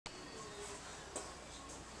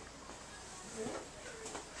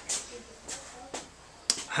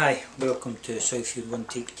Hi, welcome to Southfield One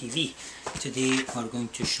Take TV. Today we're going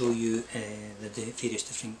to show you the various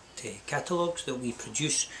different catalogues that we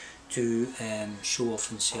produce to show off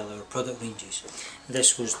and sell our product ranges.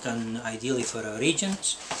 This was done ideally for our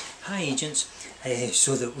agents,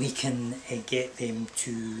 so that we can get them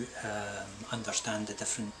to understand the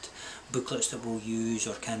different booklets that we'll use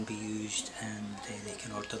or can be used, and they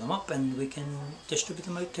can order them up and we can distribute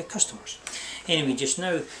them out to customers. Anyway, just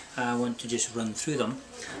now I want to just run through them.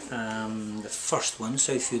 The first one,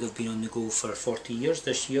 Southfield have been on the go for 40 years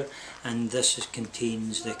this year, and this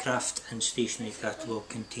contains the craft and stationery catalogue,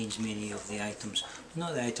 contains many of the items,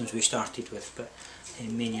 not the items we started with, but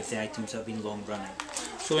many of the items that have been long running.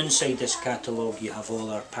 So inside this catalogue you have all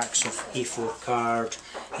our packs of A4 card,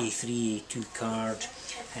 A3, A2 card,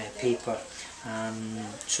 paper.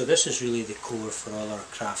 So this is really the core for all our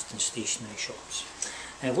craft and stationery shops.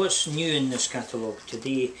 What's new in this catalogue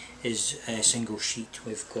today is a single sheet.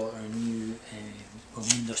 We've got our new,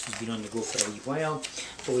 Moondust has been on the go for a wee while,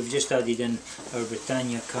 but we've just added in our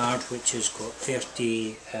Britannia card, which has got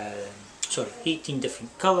 18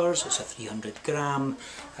 different colours. It's a 300 gram,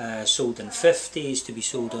 sold in 50s, to be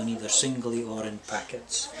sold on either singly or in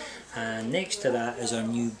packets. And next to that is our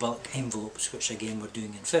new bulk envelopes, which again we're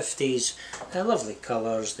doing in 50s. Lovely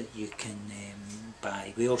colours that you can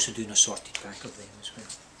buy. We also do an assorted pack of them as well.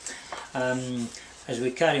 As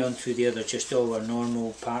we carry on through the other, just all our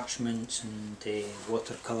normal parchments and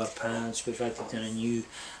watercolour pads. We've added in a new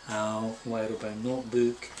wire-bound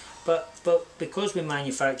notebook. But because we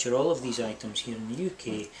manufacture all of these items here in the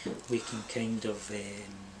UK, we can kind of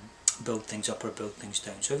build things up or build things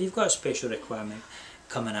down. So if you've got a special requirement,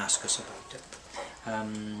 come and ask us about it.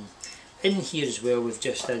 In here as well, we've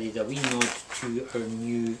just added a wee nod to our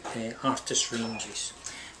new artist ranges,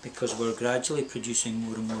 because we're gradually producing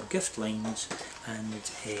more and more gift lines, and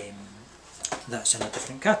that's in a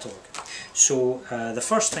different catalogue. So the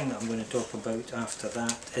first thing that I'm going to talk about after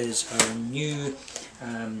that is our new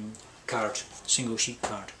card, single sheet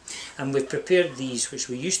card. And we've prepared these, which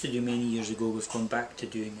we used to do many years ago. We've gone back to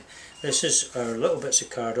doing it. This is our little bits of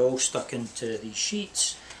card all stuck into these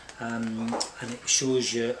sheets, and it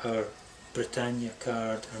shows you our Britannia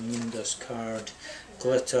card, our Moondust card,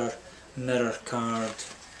 glitter, mirror card,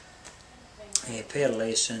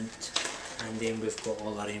 pearlescent, and then we've got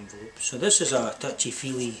all our envelopes. So this is a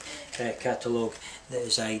touchy-feely catalogue that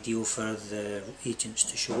is ideal for the agents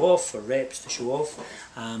to show off, or reps to show off.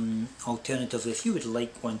 Alternatively, if you would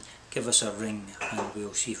like one, give us a ring and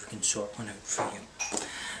we'll see if we can sort one out for you.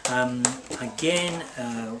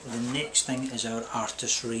 The next thing is our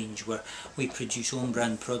artist range, where we produce own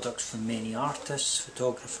brand products from many artists,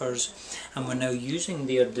 photographers, and we're now using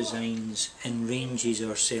their designs in ranges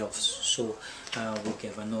ourselves. So we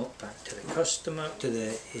give a note back to the customer, to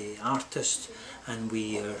the artist, and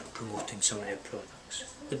we are promoting some of their products.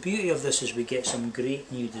 The beauty of this is we get some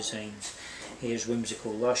great new designs. Here's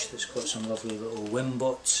Whimsical Lush, that's got some lovely little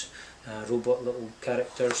Wimbots, robot little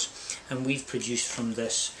characters, and we've produced from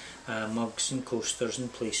this mugs and coasters and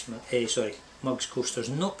mugs, coasters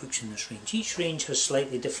and notebooks in this range. Each range has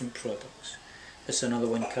slightly different products. This is another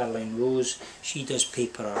one, Caroline Rose. She does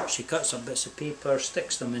paper art. She cuts up bits of paper,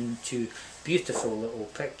 sticks them into beautiful little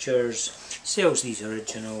pictures, sells these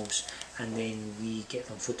originals, and then we get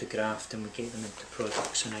them photographed and we get them into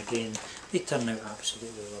products, and again they turn out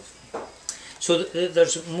absolutely lovely. So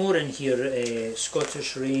there's more in here,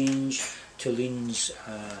 Scottish range, Tuline's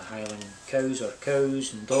Highland cows or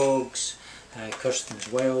cows and dogs,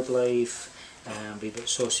 Kirsten's wildlife, we've got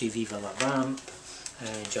Saucy Viva La Vamp,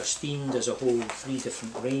 Justine does a whole 3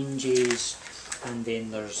 different ranges, and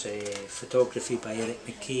then there's photography by Eric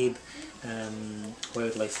McCabe,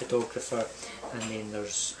 wildlife photographer, and then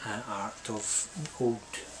there's art of old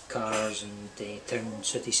cars and town and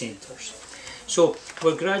city centres. So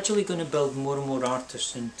we're gradually going to build more and more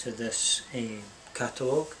artists into this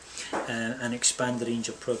catalogue and expand the range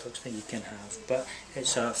of products that you can have. But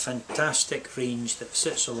it's a fantastic range that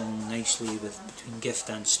sits along nicely between gift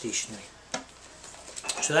and stationery.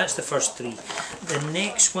 So that's the first 3. The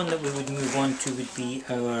next one that we would move on to would be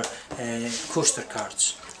our coaster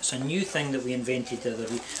cards. It's a new thing that we invented the other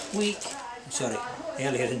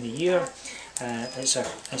earlier in the year. It's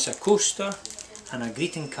a coaster and a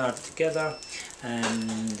greeting card together.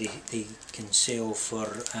 They can sell for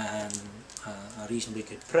a reasonably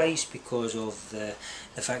good price because of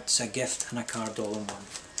the fact it's a gift and a card all in one.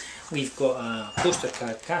 we've got a poster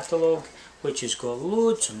card catalogue which has got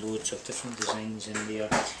loads and loads of different designs in there.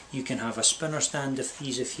 You can have a spinner stand of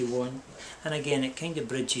these if you want, and again it kind of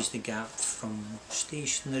bridges the gap from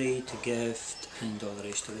stationery to gift and all the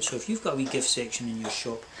rest of it. So if you've got a wee gift section in your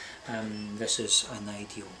shop, this is an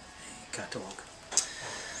ideal catalogue.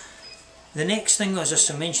 The next thing, as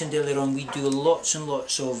I mentioned earlier on, we do lots and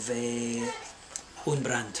lots of own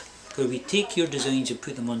brand, where we take your designs and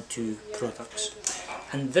put them onto products.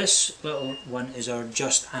 And this little one is our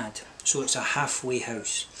Just Add, so it's a halfway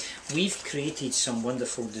house. We've created some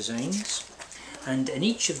wonderful designs, and in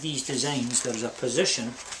each of these designs there's a position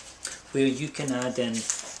where you can add in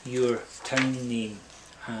your town name.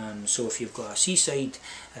 So if you've got a seaside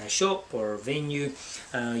shop or venue,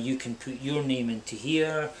 you can put your name into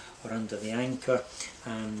here or under the anchor.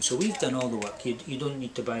 So we've done all the work. You don't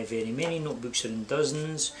need to buy very many. Notebooks are in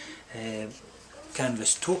dozens,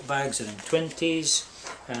 canvas tote bags are in 20s,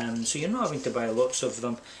 so you're not having to buy lots of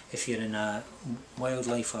them if you're in a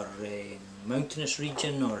wildlife or mountainous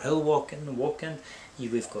region or hill walking.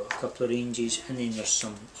 We've got a couple of ranges, and then there's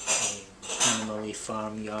some animal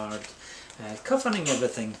farmyard, covering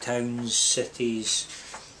everything, towns, cities.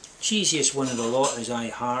 Cheesiest one of the lot is I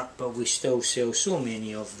Heart, but we still sell so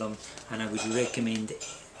many of them, and I would recommend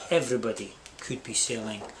everybody could be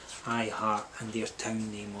selling I Heart and their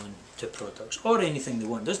town name on to products, or anything they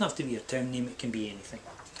want. It doesn't have to be your town name, it can be anything.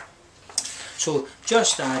 So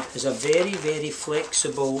Just Add is a very, very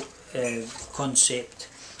flexible concept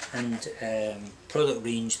and product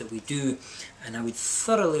range that we do, and I would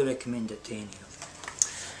thoroughly recommend it to any of you.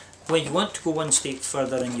 When you want to go one step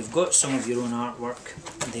further and you've got some of your own artwork,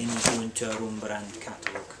 then you go into our own brand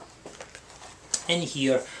catalogue. In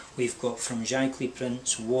here we've got from Jacqueline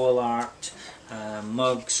prints, wall art,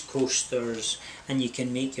 mugs, coasters, and you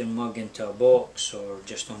can make your mug into a box or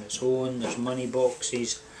just on its own. There's money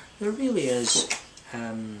boxes. There really is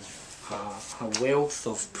a wealth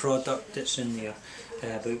of product that's in there.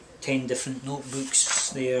 About 10 different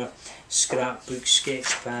notebooks there, scrapbooks,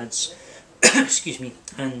 sketch pads, excuse me,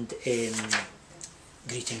 and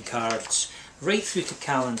greeting cards, right through to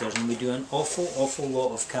calendars, and we do an awful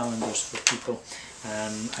lot of calendars for people.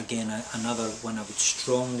 Again, another one I would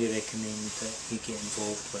strongly recommend that you get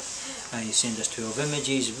involved with. You send us 12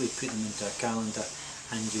 images, we put them into a calendar,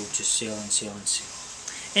 and you'll just sell and sell and sell.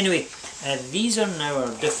 Anyway, these are now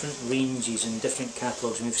our different ranges and different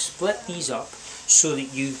catalogues, and we've split these up so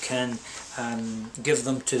that you can give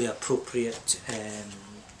them to the appropriate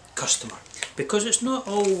customer, because it's not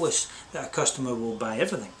always that a customer will buy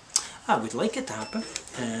everything. I would like it to happen,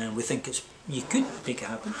 we think you could make it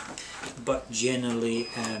happen, but generally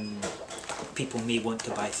people may want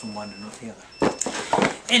to buy from one and not the other.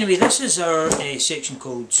 Anyway, this is our section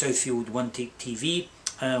called Southfield One Take TV.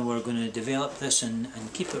 We're going to develop this and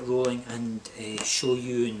keep it rolling and show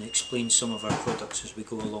you and explain some of our products as we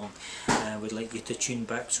go along. We'd like you to tune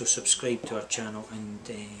back, so subscribe to our channel, and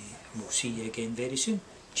we'll see you again very soon.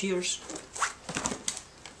 Cheers!